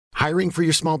Hiring for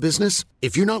your small business?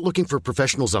 If you're not looking for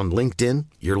professionals on LinkedIn,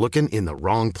 you're looking in the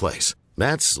wrong place.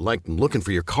 That's like looking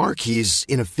for your car keys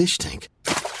in a fish tank.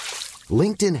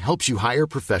 LinkedIn helps you hire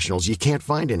professionals you can't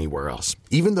find anywhere else,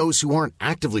 even those who aren't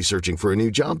actively searching for a new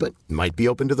job but might be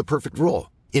open to the perfect role.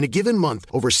 In a given month,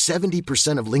 over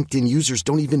 70% of LinkedIn users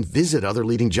don't even visit other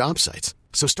leading job sites.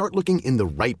 So start looking in the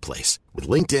right place. With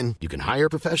LinkedIn, you can hire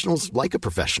professionals like a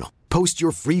professional. Post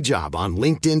your free job on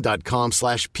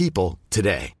linkedin.com/people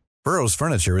today. Burrow's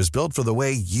furniture is built for the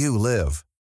way you live.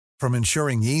 From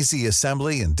ensuring easy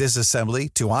assembly and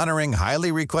disassembly to honoring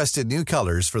highly requested new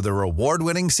colors for their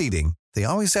award-winning seating, they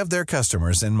always have their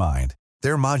customers in mind.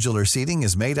 Their modular seating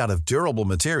is made out of durable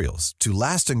materials to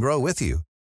last and grow with you.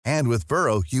 And with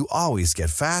Burrow, you always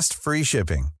get fast, free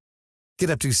shipping.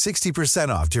 Get up to 60%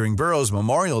 off during Burrow's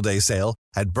Memorial Day sale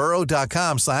at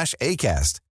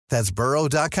burrow.com/ACAST. That's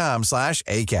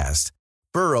burrow.com/ACAST.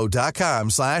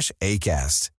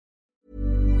 burrow.com/ACAST.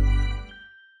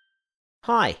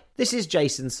 Hi, this is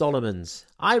Jason Solomons.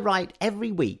 I write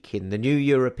every week in The New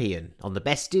European on the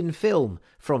best in film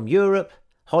from Europe,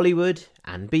 Hollywood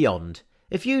and beyond.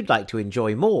 If you'd like to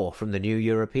enjoy more from The New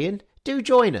European, do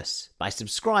join us by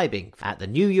subscribing at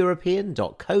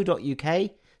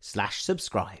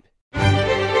theneweuropean.co.uk/subscribe.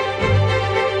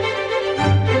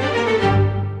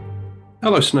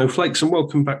 Hello, Snowflakes, and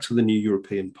welcome back to the New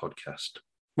European podcast.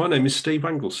 My name is Steve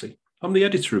Anglesey. I'm the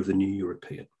editor of the New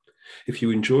European. If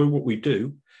you enjoy what we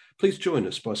do, please join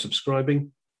us by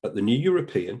subscribing at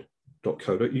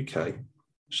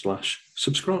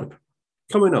theneweuropean.co.uk/subscribe.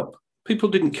 Coming up, people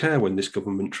didn't care when this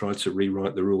government tried to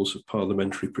rewrite the rules of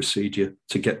parliamentary procedure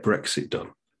to get Brexit done.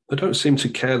 They don't seem to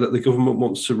care that the government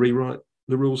wants to rewrite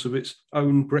the rules of its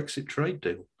own Brexit trade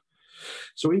deal.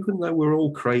 So even though we're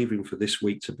all craving for this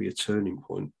week to be a turning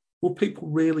point, will people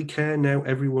really care now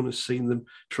everyone has seen them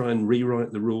try and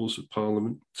rewrite the rules of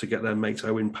Parliament to get their mate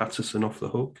Owen Paterson off the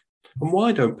hook? And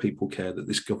why don't people care that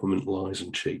this government lies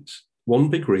and cheats? One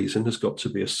big reason has got to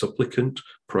be a supplicant,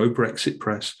 pro-Brexit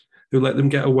press who let them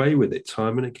get away with it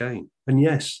time and again. And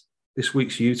yes, this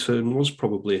week's U-turn was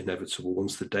probably inevitable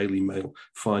once the Daily Mail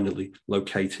finally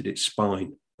located its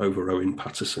spine over Owen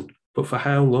Paterson. But for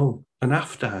how long? And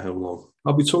after how long?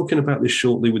 I'll be talking about this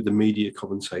shortly with the media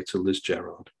commentator Liz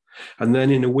Gerard. And then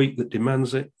in a week that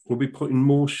demands it, we'll be putting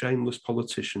more shameless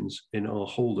politicians in our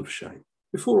hole of shame.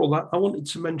 Before all that, I wanted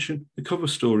to mention the cover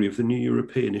story of the New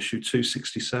European issue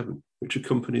 267, which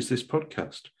accompanies this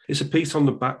podcast. It's a piece on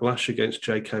the backlash against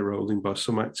J.K. Rowling by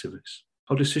some activists.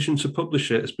 Our decision to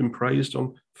publish it has been praised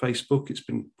on Facebook. It's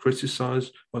been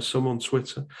criticised by some on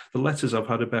Twitter. The letters I've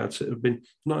had about it have been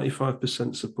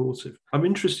 95% supportive. I'm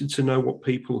interested to know what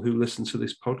people who listen to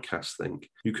this podcast think.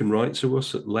 You can write to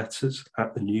us at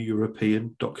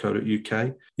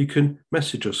letters@theneweuropean.co.uk. You can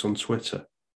message us on Twitter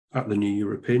at The New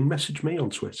European. Message me on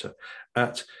Twitter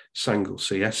at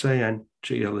Sanglesey,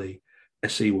 SANGLESEY.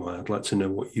 I'd like to know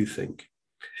what you think.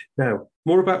 Now,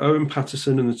 more about Owen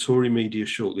Paterson and the Tory media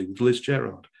shortly with Liz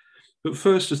Gerard. But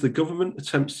first, as the government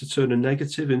attempts to turn a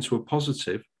negative into a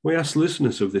positive, we ask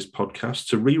listeners of this podcast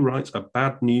to rewrite a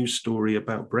bad news story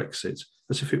about Brexit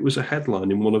as if it was a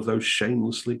headline in one of those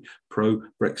shamelessly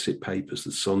pro-Brexit papers,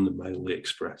 The Sun, The Mail, The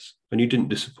Express. And you didn't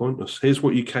disappoint us. Here's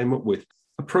what you came up with.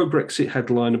 A pro-Brexit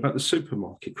headline about the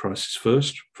supermarket crisis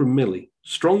first, from Millie.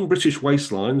 Strong British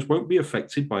waistlines won't be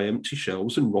affected by empty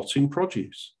shelves and rotting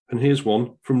produce. And here's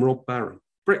one from Rob Barron.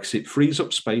 Brexit frees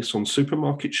up space on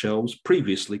supermarket shelves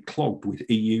previously clogged with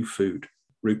EU food.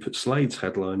 Rupert Slade's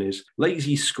headline is,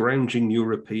 Lazy scrounging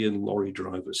European lorry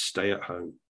drivers stay at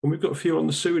home. And we've got a few on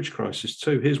the sewage crisis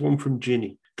too. Here's one from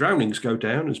Ginny. Drownings go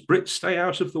down as Brits stay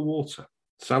out of the water.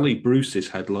 Sally Bruce's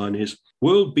headline is,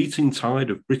 World-beating tide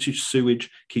of British sewage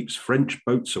keeps French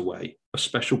boats away. A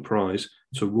special prize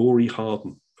to Rory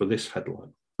Harden for this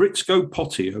headline. Brits go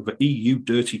potty over EU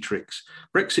dirty tricks.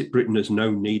 Brexit Britain has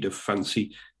no need of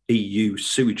fancy EU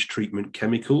sewage treatment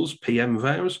chemicals, PM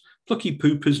vows. Plucky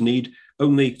poopers need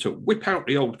only to whip out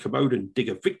the old commode and dig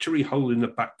a victory hole in the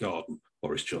back garden,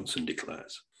 Boris Johnson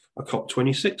declares. A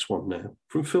COP26 one now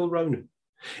from Phil Ronan.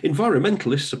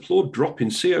 Environmentalists applaud drop in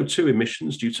CO2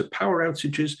 emissions due to power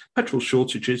outages, petrol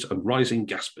shortages and rising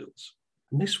gas bills.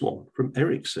 And this one from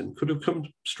Ericsson could have come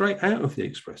straight out of the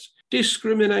Express.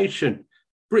 Discrimination.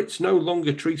 Brits no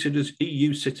longer treated as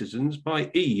EU citizens by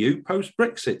EU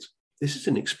post-Brexit. This is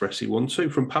an Expressy one too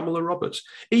from Pamela Roberts.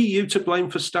 EU to blame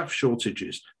for staff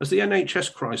shortages as the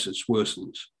NHS crisis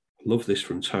worsens. Love this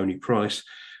from Tony Price.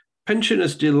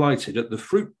 Pensioners delighted at the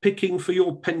fruit picking for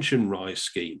your pension rise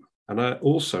scheme. And I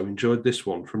also enjoyed this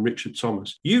one from Richard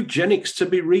Thomas. Eugenics to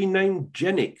be renamed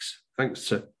Genix, thanks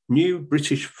to new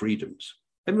British freedoms.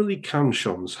 Emily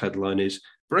Canshon's headline is,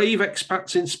 Brave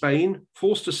expats in Spain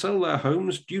forced to sell their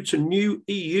homes due to new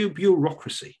EU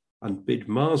bureaucracy. And Bid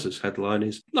Mars's headline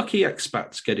is Lucky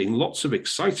Expats Getting Lots of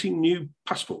Exciting New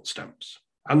Passport Stamps.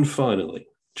 And finally,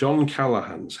 John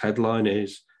Callaghan's headline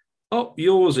is Up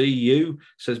Yours EU,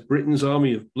 says Britain's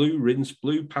army of blue-rinsed,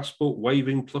 blue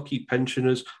passport-waving plucky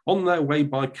pensioners on their way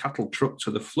by cattle truck to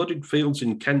the flooded fields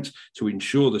in Kent to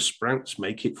ensure the sprouts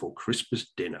make it for Christmas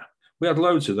dinner. We had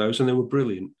loads of those and they were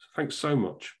brilliant. Thanks so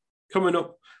much. Coming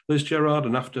up, Liz Gerard,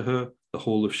 and after her, the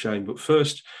Hall of Shame. But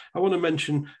first, I want to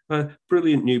mention a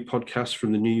brilliant new podcast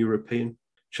from the New European.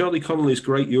 Charlie Connolly's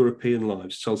Great European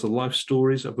Lives tells the life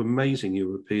stories of amazing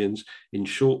Europeans in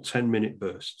short 10-minute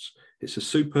bursts. It's a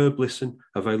superb listen,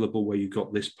 available where you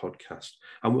got this podcast.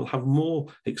 And we'll have more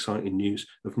exciting news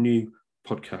of new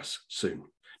podcasts soon.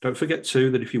 Don't forget,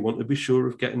 too, that if you want to be sure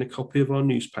of getting a copy of our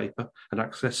newspaper and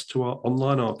access to our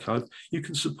online archive, you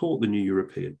can support the New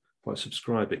European by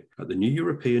subscribing at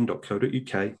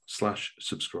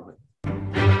theneweuropean.co.uk/subscribe.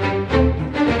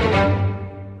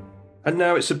 And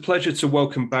now it's a pleasure to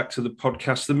welcome back to the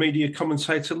podcast the media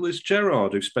commentator Liz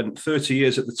Gerard, who spent 30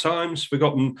 years at the Times,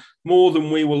 forgotten more than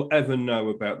we will ever know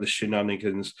about the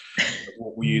shenanigans of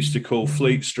what we used to call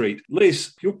Fleet Street.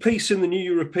 Liz, your piece in the New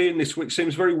European this week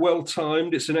seems very well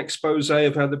timed. It's an expose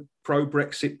of how the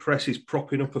pro-Brexit press is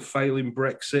propping up a failing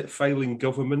Brexit, failing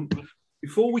government.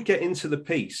 Before we get into the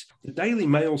piece, the Daily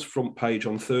Mail's front page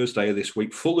on Thursday of this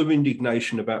week, full of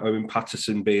indignation about Owen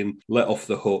Paterson being let off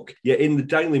the hook. Yet in the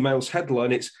Daily Mail's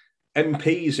headline, it's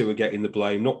MPs who are getting the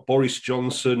blame, not Boris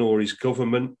Johnson or his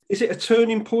government. Is it a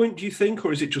turning point, do you think,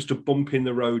 or is it just a bump in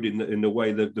the road in the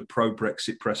way the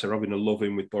pro-Brexit press are having a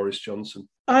love-in with Boris Johnson?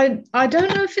 I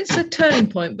don't know if it's a turning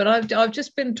point, but I've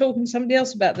just been talking to somebody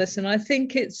else about this, and I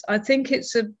think it's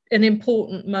an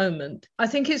important moment. I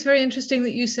think it's very interesting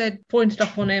that you pointed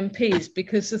up on MPs,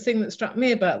 because the thing that struck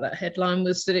me about that headline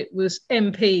was that it was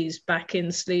MPs back in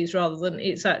sleaze rather than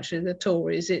it's actually the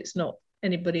Tories. It's not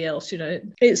anybody else,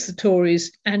 it's the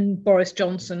Tories and Boris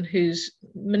Johnson who's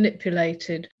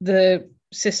manipulated the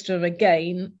system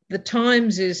again. The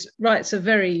Times writes a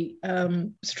very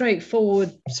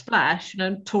straightforward splash,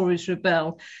 Tories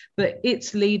rebel, but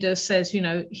its leader says,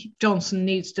 Johnson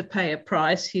needs to pay a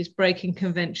price. He's breaking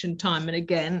convention time and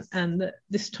again, and that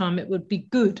this time it would be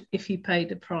good if he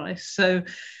paid a price. So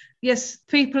yes,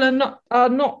 people are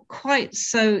not quite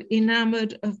so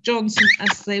enamoured of Johnson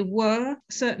as they were.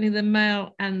 Certainly the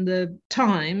Mail and the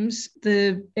Times,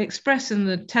 the Express and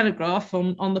the Telegraph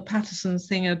on the Paterson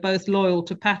thing are both loyal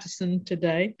to Paterson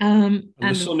today. And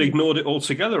the Sun ignored it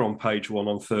altogether on page 1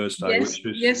 on Thursday, which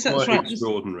was quite right.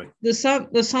 Extraordinary. The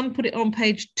Sun put it on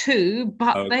page 2,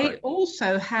 but they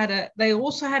also had a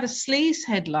sleaze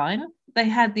headline. They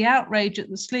had the outrage at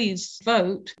the sleaze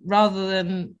vote rather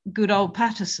than good old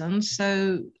Paterson.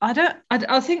 So I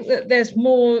think that there's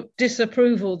more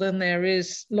disapproval than there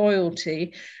is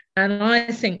loyalty. And I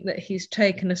think that he's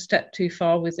taken a step too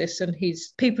far with this, and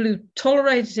people who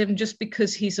tolerated him just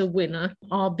because he's a winner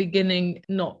are beginning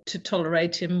not to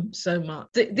tolerate him so much.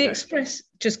 The Express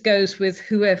just goes with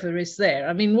whoever is there.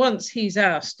 I mean, once he's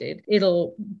ousted,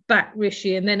 it'll back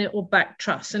Rishi and then it will back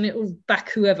Truss and it will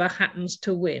back whoever happens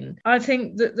to win. I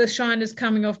think that the shine is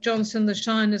coming off Johnson. The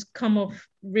shine has come off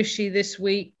Rishi this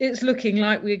week. It's looking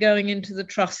like we're going into the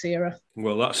Truss era.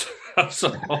 Well, that's a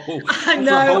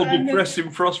whole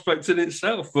depressing prospect in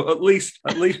itself. But at least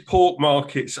pork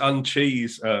markets and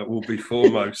cheese will be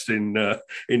foremost in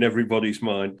everybody's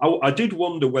mind. I did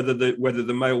wonder whether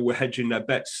the Mail were hedging their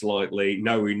bets slightly,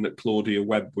 knowing that Claudia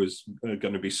Webb was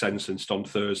going to be sentenced on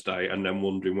Thursday, and then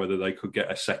wondering whether they could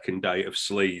get a second day of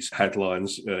sleaze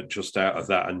headlines just out of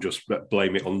that and just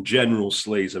blame it on general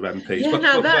sleaze of MPs.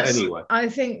 Yeah, but anyway, I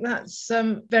think that's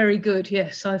very good.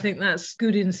 Yes, I think that's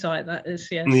good insight. That is,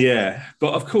 yes. Yeah,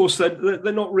 but of course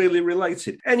they're not really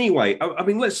related. Anyway, I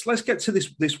mean, let's get to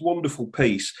this wonderful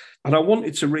piece, and I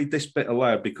wanted to read this bit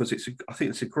aloud because I think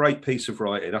it's a great piece of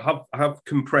writing. I have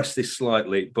compressed this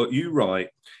slightly, but you write,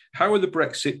 how are the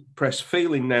Brexit press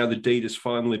feeling now the deed has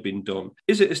finally been done?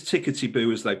 Is it as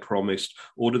tickety-boo as they promised,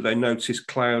 or do they notice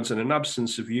clouds and an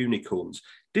absence of unicorns?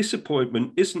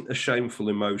 Disappointment isn't a shameful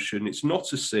emotion. It's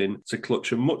not a sin to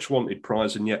clutch a much-wanted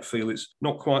prize and yet feel it's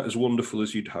not quite as wonderful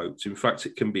as you'd hoped. In fact,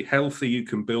 it can be healthy. You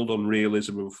can build on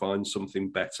realism and find something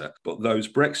better. But those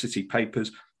Brexity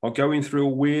papers are going through a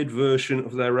weird version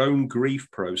of their own grief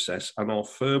process and are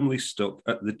firmly stuck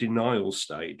at the denial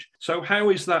stage. So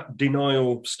how is that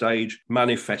denial stage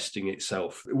manifesting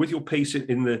itself? With your piece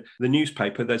in the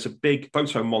newspaper, there's a big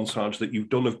photo montage that you've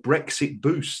done of Brexit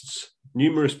boosts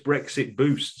numerous Brexit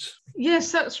boosts.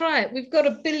 Yes, that's right. We've got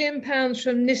 £1 billion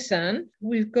from Nissan.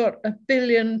 We've got £1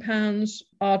 billion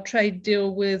our trade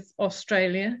deal with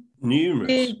Australia.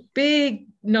 Numerous. Big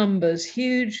numbers,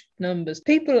 huge numbers.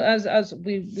 People, as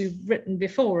we've written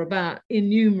before about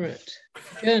innumerate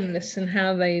journalists and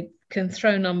how they can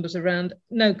throw numbers around,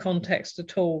 no context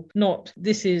at all. Not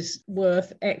this is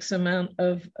worth X amount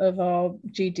of our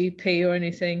GDP or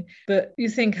anything. But you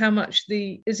think how much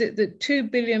is it that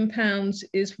 £2 billion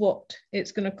is what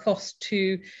it's going to cost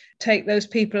to take those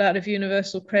people out of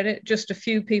universal credit, just a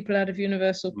few people out of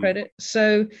universal credit.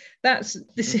 So that's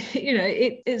this,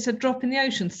 it's a drop in the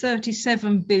ocean,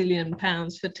 £37 billion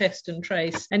for test and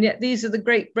trace. And yet these are the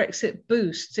great Brexit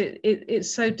boosts.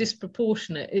 It's so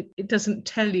disproportionate. It doesn't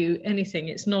tell you anything.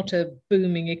 It's not a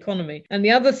booming economy. And the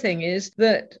other thing is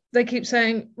that they keep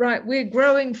saying, right, we're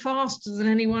growing faster than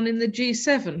anyone in the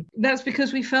G7. That's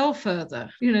because we fell further.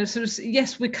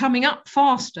 Yes, we're coming up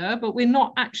faster, but we're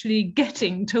not actually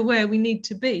getting to where we need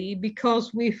to be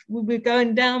because we're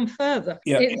going down further.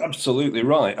 Yeah, absolutely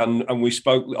right. And we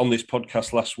spoke on this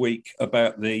podcast last week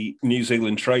about the New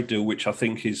Zealand trade deal, which I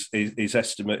think is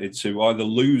estimated to either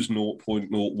lose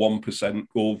 0.01%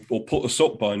 or put us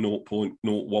up by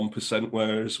 0.01%,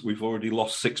 whereas we've already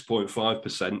lost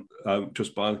 6.5%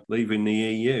 just by leaving the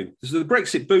EU. So the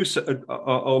Brexit boosts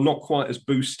are not quite as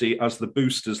boosty as the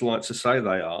boosters like to say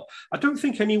they are. I don't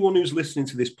think anyone who's listening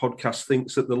to this podcast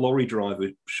thinks that the lorry driver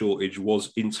shortage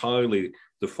was entirely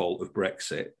the fault of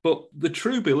Brexit. But the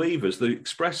true believers, the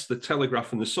Express, the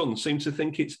Telegraph and the Sun, seem to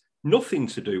think it's nothing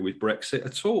to do with Brexit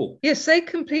at all. Yes, they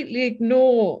completely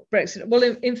ignore Brexit.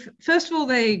 Well, first of all,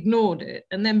 they ignored it.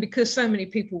 And then because so many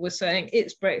people were saying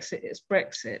it's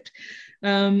Brexit,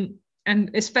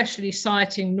 and especially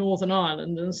citing Northern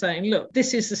Ireland and saying, look,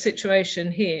 this is the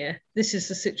situation here. This is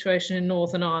the situation in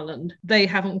Northern Ireland. They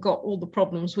haven't got all the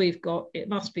problems we've got. It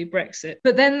must be Brexit.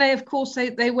 But then they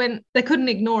couldn't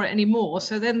ignore it anymore.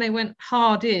 So then they went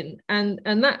hard in. And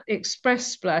that Express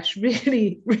splash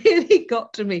really, really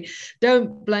got to me.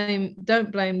 Don't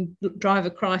blame driver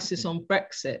crisis on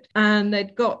Brexit. And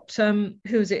they'd got,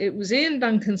 who was it? It was Ian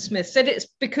Duncan Smith said it's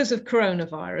because of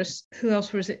coronavirus. Who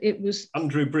else was it? It was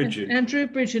Andrew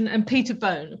Bridgen and Peter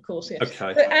Bone, of course. Yes.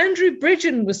 Okay. But Andrew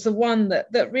Bridgen was the one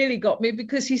that really got me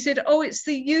because he said, it's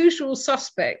the usual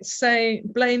suspects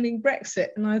blaming Brexit.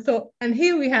 And I thought, and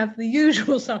here we have the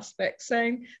usual suspects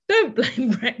saying, don't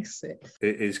blame Brexit.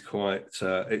 It is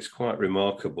it's quite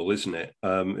remarkable, isn't it?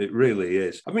 It really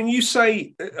is. I mean, you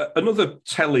say another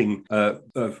telling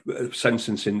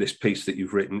sentence in this piece that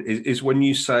you've written is when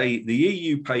you say the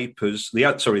EU papers, the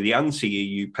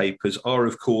anti-EU papers are,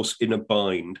 of course, in a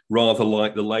bind, rather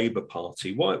like the Labour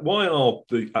Party. Why are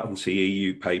the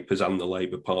anti-EU papers and the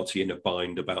Labour Party in a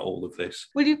bind about all of this?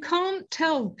 Well, you can't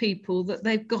tell people that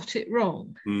they've got it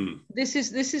wrong. This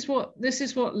is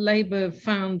what Labour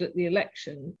found at the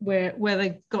election, where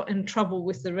they got in trouble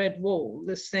with the Red Wall.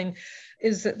 This thing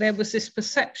is that there was this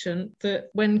perception that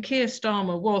when Keir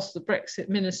Starmer was the Brexit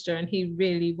minister and he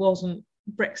really wasn't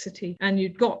Brexity, and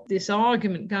you'd got this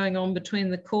argument going on between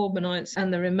the Corbynites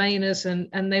and the Remainers,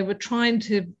 and they were trying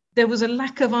to. There was a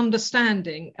lack of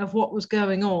understanding of what was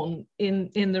going on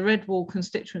in the Red Wall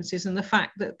constituencies and the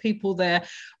fact that people there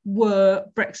were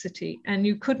Brexity, and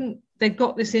you couldn't. They'd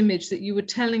got this image that you were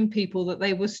telling people that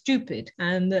they were stupid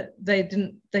and that they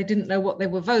didn't know what they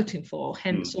were voting for.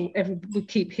 Hence, we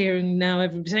keep hearing now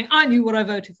everybody saying, I knew what I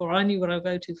voted for. I knew what I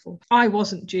voted for. I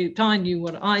wasn't duped. I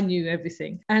knew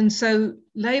everything. And so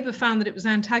Labour found that it was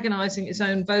antagonising its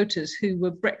own voters who were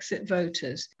Brexit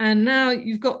voters. And now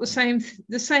you've got the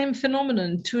same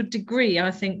phenomenon to a degree,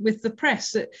 I think, with the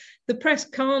press, that the press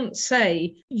can't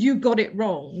say you got it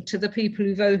wrong to the people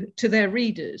who vote, to their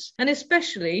readers, and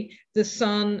especially the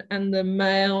Sun and the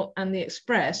Mail and the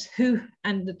Express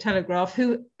and the Telegraph,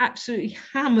 who absolutely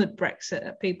hammered Brexit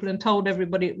at people and told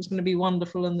everybody it was going to be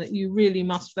wonderful and that you really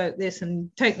must vote this and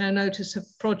take no notice of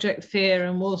Project Fear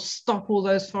and we'll stop all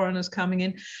those foreigners coming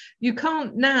in. You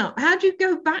can't now. How do you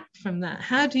go back from that?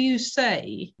 How do you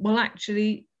say, well,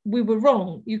 actually, we were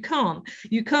wrong? You can't,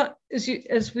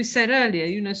 as we said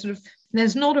earlier, sort of,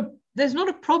 there's not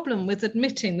a problem with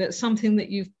admitting that something that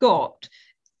you've got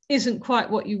isn't quite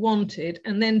what you wanted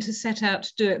and then to set out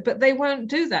to do it. But they won't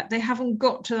do that. They haven't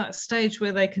got to that stage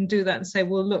where they can do that and say,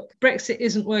 well, look, Brexit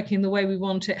isn't working the way we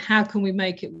want it. How can we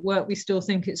make it work? We still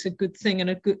think it's a good thing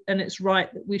and it's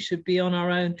right that we should be on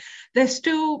our own. They're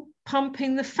still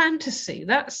pumping the fantasy.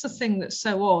 That's the thing that's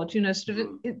so odd,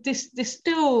 this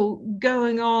still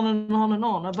going on and on and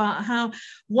on about how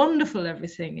wonderful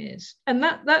everything is. And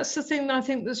that's the thing that I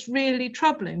think that's really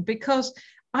troubling, because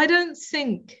I don't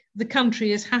think the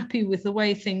country is happy with the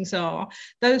way things are.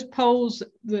 Those polls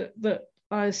that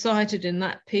I cited in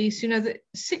that piece, that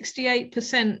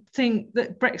 68% think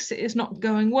that Brexit is not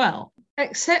going well.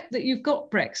 Accept that you've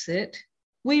got Brexit.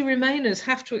 We Remainers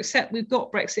have to accept we've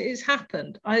got Brexit. It's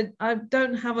happened. I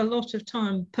don't have a lot of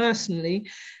time personally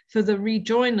for the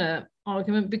rejoiner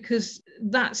argument, because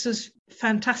that's as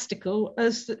fantastical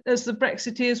as the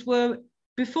Brexiteers were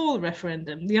before the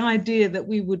referendum. The idea that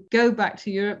we would go back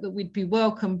to Europe, that we'd be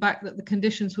welcome back, that the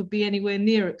conditions would be anywhere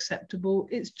near acceptable,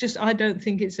 it's just, I don't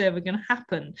think it's ever going to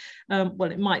happen.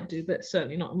 Well, it might do, but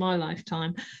certainly not in my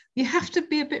lifetime. You have to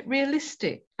be a bit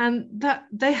realistic, and that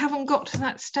they haven't got to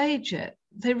that stage yet.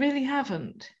 They really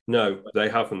haven't. No, they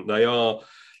haven't. They are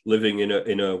living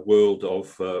in a world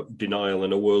of denial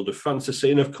and a world of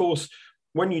fantasy. And of course,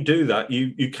 when you do that,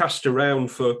 you cast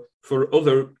around for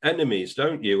other enemies,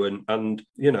 don't you? And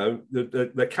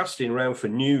they're casting around for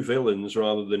new villains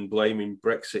rather than blaming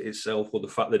Brexit itself, or the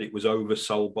fact that it was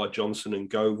oversold by Johnson and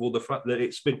Gove, or the fact that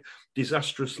it's been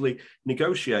disastrously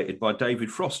negotiated by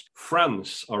David Frost.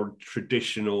 France are a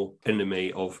traditional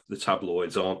enemy of the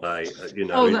tabloids, aren't they?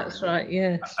 That's right,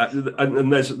 yes.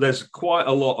 And there's quite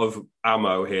a lot of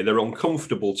ammo here. They're on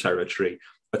comfortable territory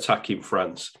attacking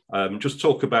France. Just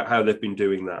talk about how they've been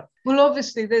doing that. Well,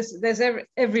 obviously, there's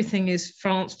everything is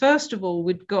France. First of all,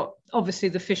 we've got obviously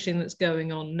the fishing that's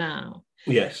going on now.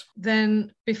 Yes.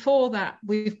 Then before that,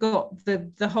 we've got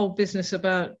the whole business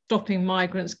about stopping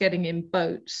migrants getting in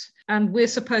boats, and we're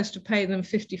supposed to pay them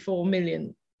 54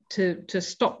 million to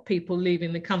stop people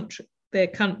leaving their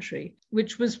country,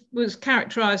 which was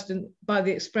characterised by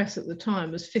the Express at the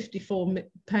time as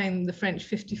paying the French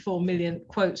 54 million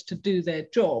quotes to do their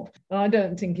job. And I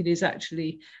don't think it is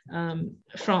actually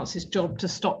France's job to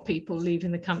stop people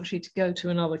leaving the country to go to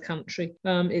another country.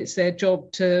 It's their job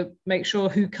to make sure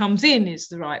who comes in is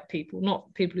the right people,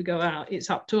 not people who go out. It's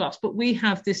up to us. But we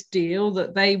have this deal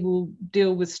that they will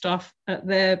deal with stuff at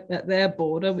their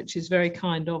border, which is very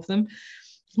kind of them.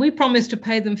 We promised to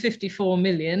pay them 54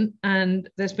 million, and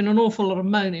there's been an awful lot of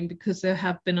moaning because there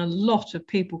have been a lot of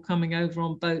people coming over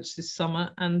on boats this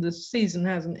summer, and the season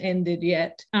hasn't ended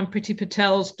yet. And Priti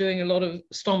Patel's doing a lot of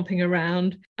stomping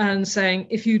around and saying,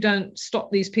 if you don't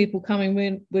stop these people coming,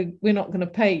 we're not going to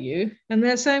pay you. And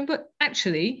they're saying, but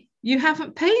actually, you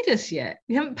haven't paid us yet.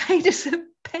 You haven't paid us a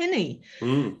penny.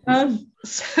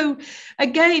 So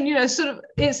again,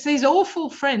 it's these awful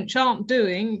French aren't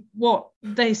doing what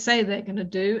they say they're going to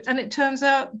do, and it turns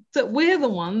out that we're the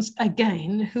ones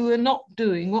again who are not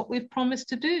doing what we've promised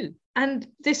to do. And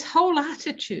this whole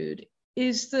attitude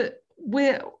is that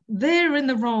they're in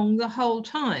the wrong the whole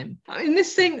time. I mean,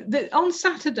 this thing that on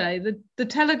Saturday, the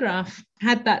Telegraph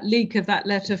had that leak of that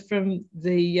letter from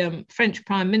the French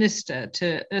Prime Minister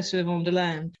to Ursula von der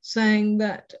Leyen, saying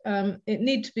that it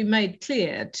needs to be made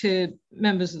clear to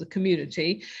members of the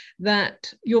community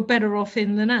that you're better off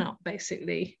in than out,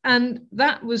 basically. And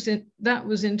that was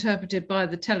interpreted by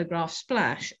the Telegraph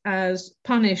splash as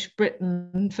punish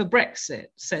Britain for Brexit,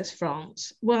 says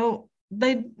France. Well,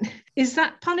 is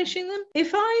that punishing them?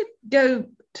 If I go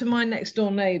to my next door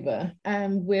neighbour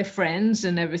and we're friends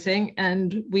and everything,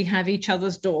 and we have each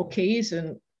other's door keys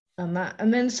and that,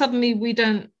 and then suddenly we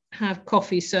don't have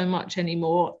coffee so much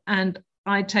anymore, and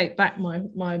I take back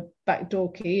my back door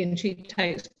key and she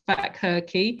takes back her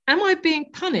key, am I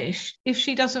being punished if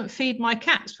she doesn't feed my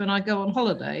cats when I go on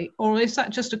holiday? Or is that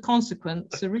just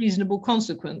a reasonable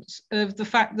consequence of the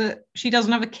fact that she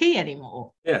doesn't have a key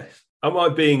anymore? Yes. Am I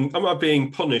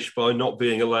being punished by not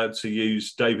being allowed to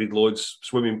use David Lloyd's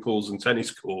swimming pools and tennis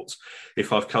courts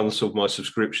if I've cancelled my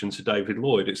subscription to David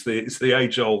Lloyd? It's the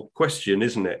age-old question,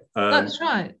 isn't it? That's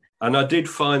right. And I did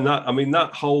find that, I mean,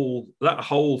 that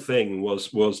whole thing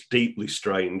was deeply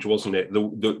strange, wasn't it?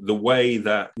 The way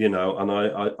that, and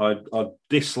I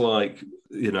dislike,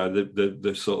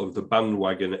 the sort of the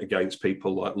bandwagon against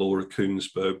people like Laura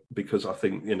Kuenssberg, because I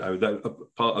think, that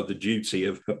part of the duty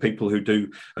of people who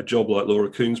do a job like Laura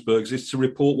Kuenssberg's is to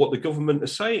report what the government are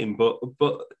saying. But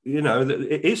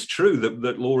it is true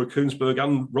that Laura Kuenssberg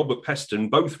and Robert Peston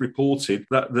both reported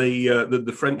that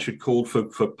the French had called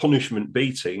for punishment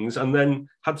beatings, and then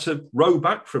had to row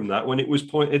back from that when it was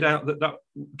pointed out that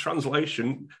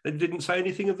translation, they didn't say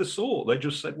anything of the sort. They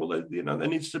just said, well, there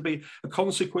needs to be a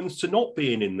consequence to not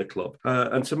being in the club,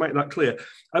 and to make that clear.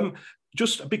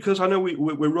 Just because I know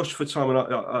we're rushed for time, and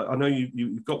I know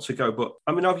you've got to go, but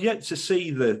I mean, I've yet to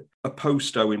see a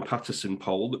post-Owen Paterson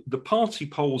poll. The party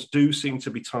polls do seem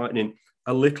to be tightening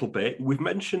a little bit. We've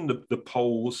mentioned the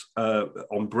polls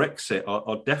on Brexit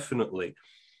are definitely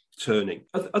turning.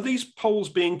 Are these polls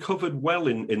being covered well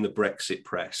in the Brexit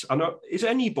press? And is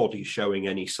anybody showing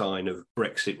any sign of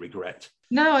Brexit regret?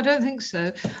 No, I don't think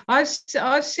so.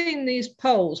 I've seen these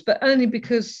polls, but only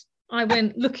because I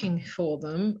went looking for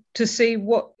them to see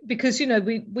because,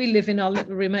 we live in our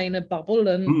little Remainer bubble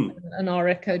and our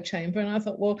echo chamber. And I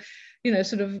thought, well,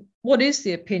 sort of what is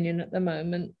the opinion at the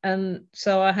moment? And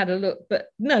so I had a look, but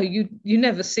no, you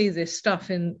never see this stuff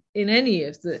in any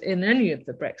of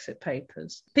the Brexit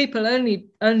papers. People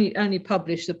only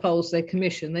publish the polls they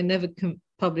commission. They never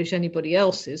publish anybody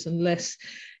else's unless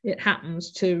it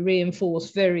happens to reinforce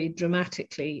very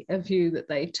dramatically a view that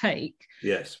they take.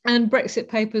 Yes. And Brexit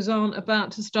papers aren't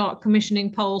about to start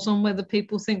commissioning polls on whether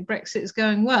people think Brexit is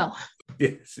going well.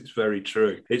 Yes, it's very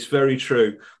true. It's very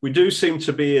true. We do seem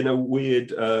to be in a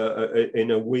weird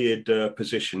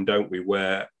position, don't we,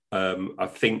 where I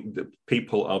think that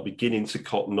people are beginning to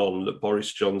cotton on that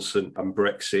Boris Johnson and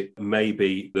Brexit,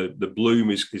 maybe the bloom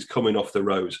is coming off the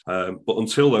rose. But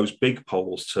until those big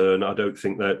polls turn, I don't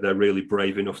think they're really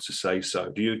brave enough to say so.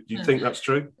 Do you think that's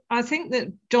true? I think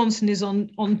that Johnson is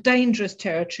on dangerous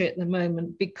territory at the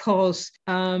moment because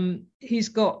he's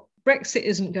got Brexit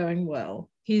isn't going well.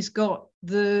 He's got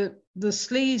the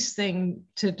sleaze thing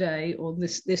today or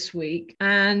this week,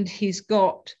 and he's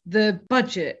got the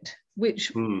budget,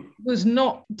 which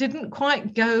didn't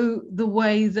quite go the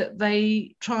way that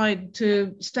they tried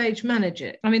to stage manage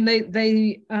it. I mean,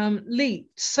 they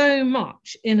leaked so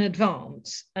much in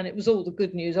advance, and it was all the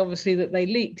good news, obviously, that they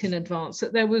leaked in advance,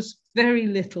 that there was very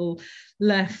little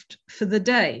left for the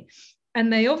day.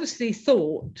 And they obviously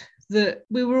thought that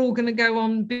we were all going to go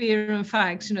on beer and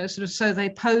fags, so they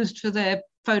posed for their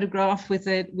photograph with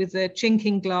their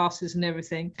chinking glasses and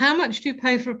everything. How much do you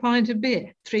pay for a pint of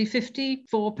beer? £3.50,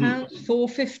 £4,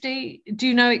 £4.50? Do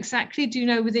you know exactly? Do you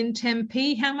know within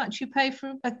 10p how much you pay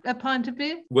for a pint of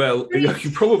beer? Well, you're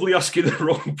probably asking the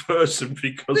wrong person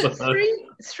because but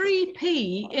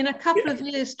 3p in a couple of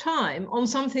years' time on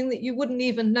something that you wouldn't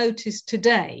even notice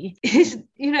today is,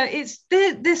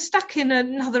 they're stuck in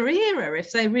another era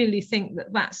if they really think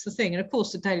that that's the thing. And of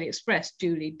course, the Daily Express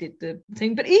duly did the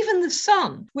thing, but even the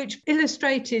Sun, which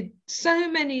illustrated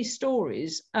so many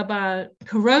stories about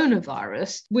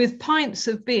coronavirus with pints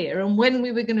of beer and when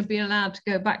we were going to be allowed to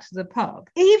go back to the pub,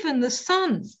 even the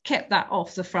Sun kept that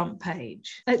off the front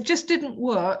page. It just didn't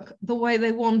work the way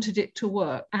they wanted it to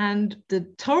work. And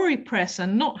the Tory press are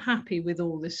not happy with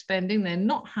all this spending. They're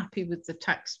not happy with the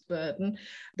tax burden.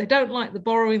 They don't like the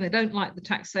borrowing. They don't like the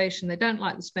taxation. They don't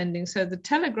like the spending. So the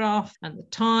Telegraph and the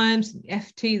Times and the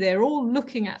FT, they're all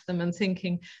looking at them and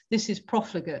thinking, this is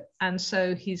profligate. And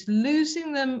so he's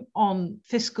losing them on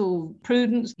fiscal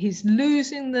prudence. He's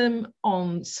losing them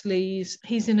on sleaze.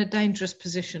 He's in a dangerous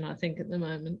position, I think, at the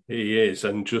moment. He is.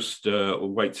 And just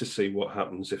wait to see what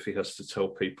happens if he has to tell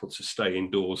people to stay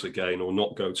indoors again or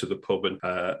not go to the pub and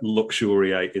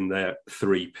luxuriate in their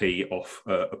 3p off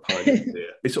a pint of beer.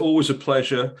 It's always a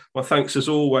pleasure. My thanks, as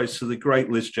always, to the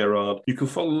great Liz Gerard. You can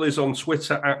follow Liz on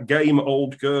Twitter at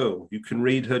GameOldGirl. You can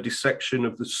read her dissection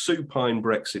of the supine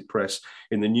Brexit press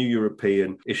in the New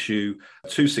European issue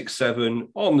 267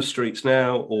 on the streets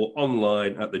now or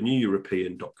online at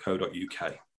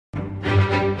theneweuropean.co.uk.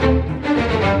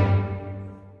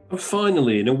 And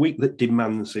finally, in a week that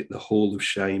demands it, the Hall of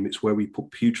Shame, it's where we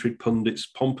put putrid pundits,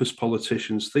 pompous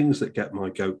politicians, things that get my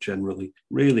goat generally.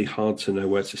 Really hard to know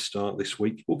where to start this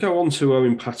week. We'll go on to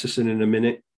Owen Paterson in a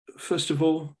minute. First of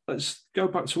all, let's go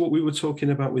back to what we were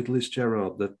talking about with Liz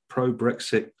Gerard, the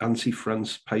pro-Brexit,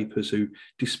 anti-France papers who,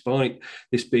 despite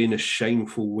this being a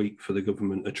shameful week for the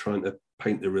government, are trying to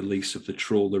paint the release of the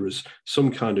trawler as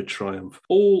some kind of triumph.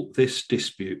 All this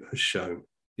dispute has shown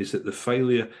is that the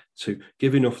failure to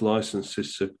give enough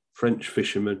licences to French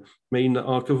fishermen mean that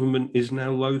our government is now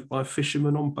loathed by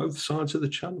fishermen on both sides of the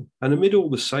channel. And amid all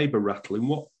the sabre rattling,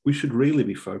 what we should really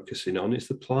be focusing on is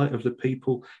the plight of the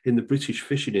people in the British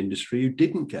fishing industry who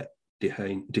didn't get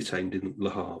detained in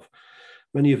Le Havre.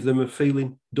 Many of them are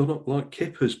feeling done up like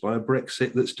kippers by a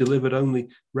Brexit that's delivered only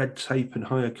red tape and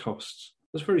higher costs.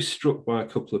 I was very struck by a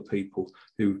couple of people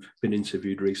who've been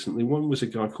interviewed recently. One was a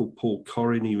guy called Paul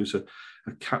Corrin. He was a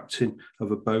captain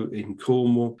of a boat in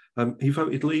Cornwall. He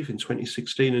voted leave in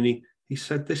 2016 and he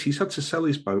said this. He's had to sell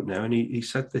his boat now and he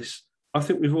said this. I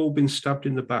think we've all been stabbed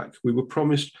in the back. We were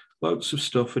promised loads of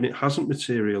stuff and it hasn't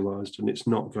materialised and it's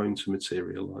not going to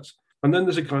materialise. And then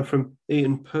there's a guy from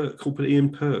Ian Perks,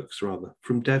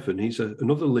 from Devon. He's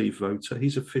another leave voter.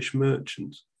 He's a fish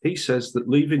merchant. He says that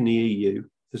leaving the EU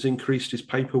has increased his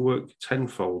paperwork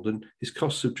tenfold and his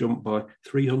costs have jumped by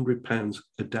 £300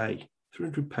 a day.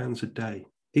 £300 a day.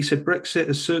 He said Brexit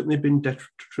has certainly been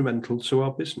detrimental to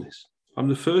our business. I'm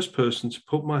the first person to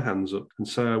put my hands up and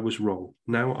say I was wrong.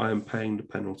 Now I am paying the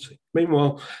penalty.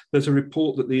 Meanwhile, there's a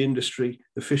report that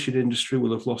the fishing industry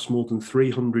will have lost more than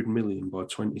 300 million by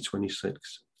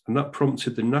 2026. And that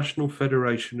prompted the National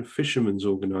Federation of Fishermen's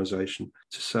Organisation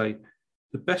to say,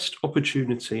 the best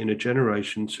opportunity in a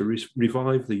generation to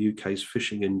revive the UK's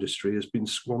fishing industry has been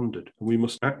squandered, and we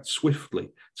must act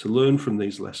swiftly to learn from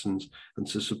these lessons and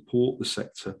to support the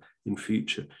sector in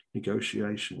future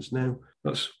negotiations. Now,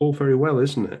 that's all very well,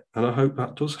 isn't it? And I hope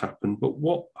that does happen. But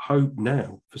what hope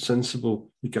now for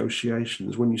sensible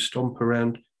negotiations when you stomp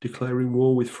around declaring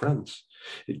war with France?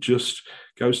 It just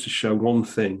goes to show one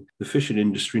thing. The fishing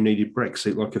industry needed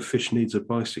Brexit like a fish needs a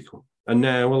bicycle. And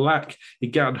now, alack,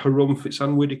 egad, harumph, it's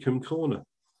Anne Widdecombe corner.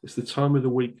 It's the time of the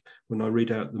week when I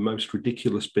read out the most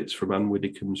ridiculous bits from Anne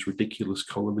Widdecombe's ridiculous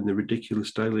column in the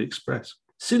Ridiculous Daily Express.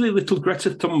 Silly little Greta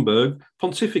Thunberg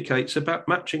pontificates about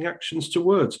matching actions to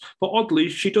words, but oddly,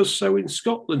 she does so in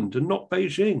Scotland and not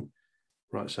Beijing,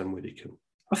 writes Anne Widdecombe.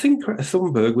 I think Greta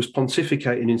Thunberg was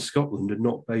pontificating in Scotland and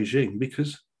not Beijing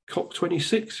because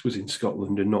COP26 was in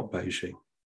Scotland and not Beijing.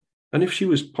 And if she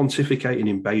was pontificating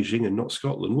in Beijing and not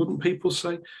Scotland, wouldn't people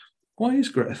say, why is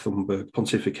Greta Thunberg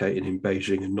pontificating in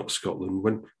Beijing and not Scotland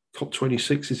when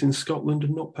COP26 is in Scotland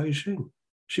and not Beijing?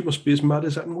 She must be as mad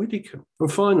as Anne Widdecombe.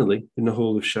 And finally, in the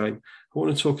Hall of Shame, I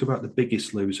want to talk about the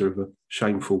biggest loser of a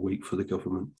shameful week for the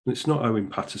government. And it's not Owen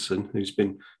Paterson, who's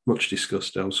been much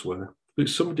discussed elsewhere, but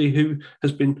it's somebody who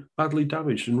has been badly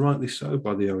damaged, and rightly so,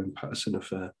 by the Owen Paterson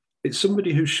affair. It's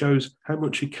somebody who shows how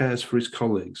much he cares for his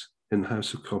colleagues in the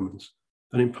House of Commons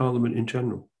and in Parliament in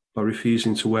general by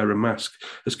refusing to wear a mask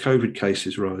as COVID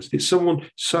cases rise. It's someone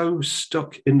so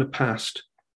stuck in the past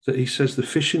that he says the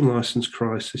fishing licence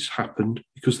crisis happened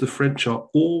because the French are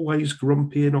always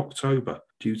grumpy in October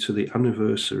due to the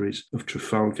anniversaries of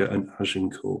Trafalgar and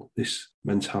Agincourt. This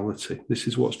mentality, this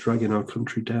is what's dragging our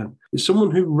country down. It's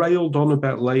someone who railed on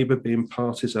about Labour being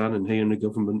partisan and he and the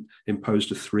government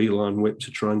imposed a 3-line whip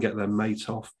to try and get their mate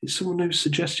off. It's someone who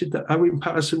suggested that Owen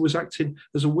Paterson was acting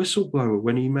as a whistleblower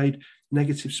when he made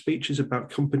negative speeches about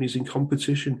companies in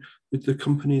competition with the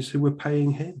companies who were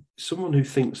paying him. Someone who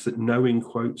thinks that knowing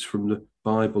quotes from the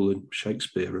Bible and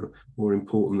Shakespeare are more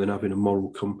important than having a moral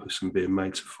compass and being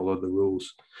made to follow the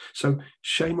rules. So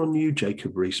shame on you,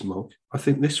 Jacob Rees-Mogg. I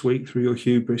think this week, through your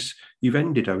hubris, you've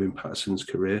ended Owen Paterson's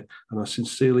career, and I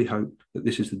sincerely hope that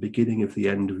this is the beginning of the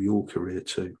end of your career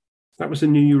too. That was the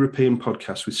New European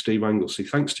podcast with Steve Anglesey.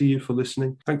 Thanks to you for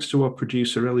listening. Thanks to our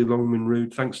producer, Ellie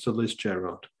Longman-Rood. Thanks to Liz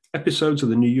Gerard. Episodes of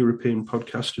the New European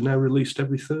podcast are now released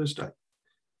every Thursday.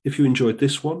 If you enjoyed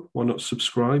this one, why not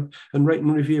subscribe and rate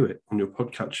and review it on your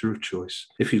podcatcher of choice?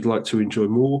 If you'd like to enjoy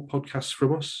more podcasts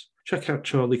from us, check out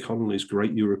Charlie Connolly's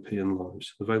Great European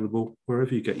Lives, available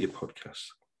wherever you get your podcasts.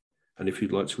 And if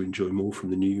you'd like to enjoy more from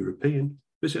the New European,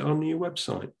 visit our new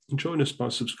website and join us by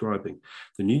subscribing,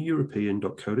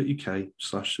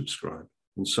 theneweuropean.co.uk/subscribe.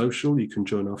 On social, you can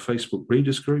join our Facebook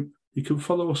readers group. You can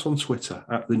follow us on Twitter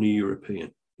at The New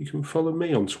European. You can follow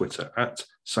me on Twitter at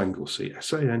Sanglesey,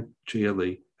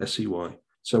 Sanglesey.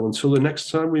 So until the next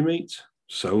time we meet,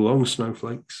 so long,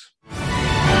 snowflakes.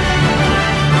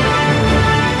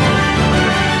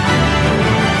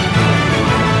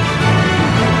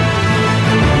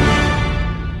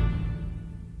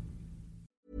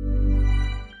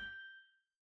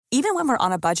 Even when we're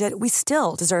on a budget, we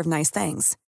still deserve nice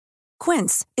things.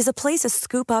 Quince is a place to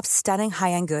scoop up stunning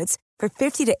high-end goods for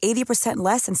 50 to 80%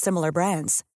 less than similar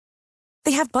brands.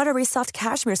 They have buttery soft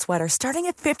cashmere sweaters starting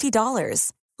at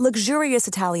 $50, luxurious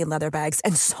Italian leather bags,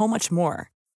 and so much more.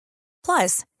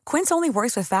 Plus, Quince only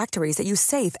works with factories that use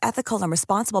safe, ethical, and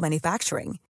responsible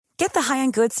manufacturing. Get the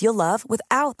high-end goods you'll love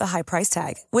without the high price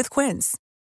tag with Quince.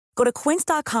 Go to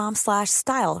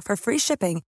quince.com/style for free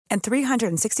shipping and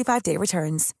 365-day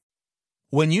returns.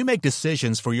 When you make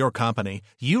decisions for your company,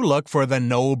 you look for the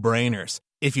no-brainers.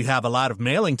 If you have a lot of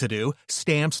mailing to do,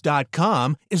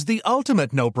 Stamps.com is the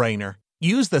ultimate no-brainer.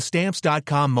 Use the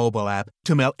Stamps.com mobile app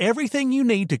to mail everything you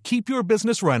need to keep your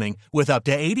business running with up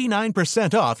to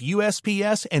 89% off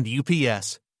USPS and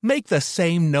UPS. Make the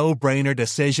same no-brainer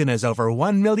decision as over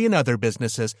 1 million other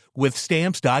businesses with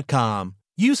Stamps.com.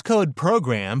 Use code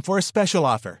PROGRAM for a special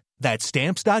offer. That's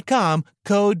Stamps.com,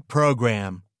 code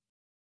PROGRAM.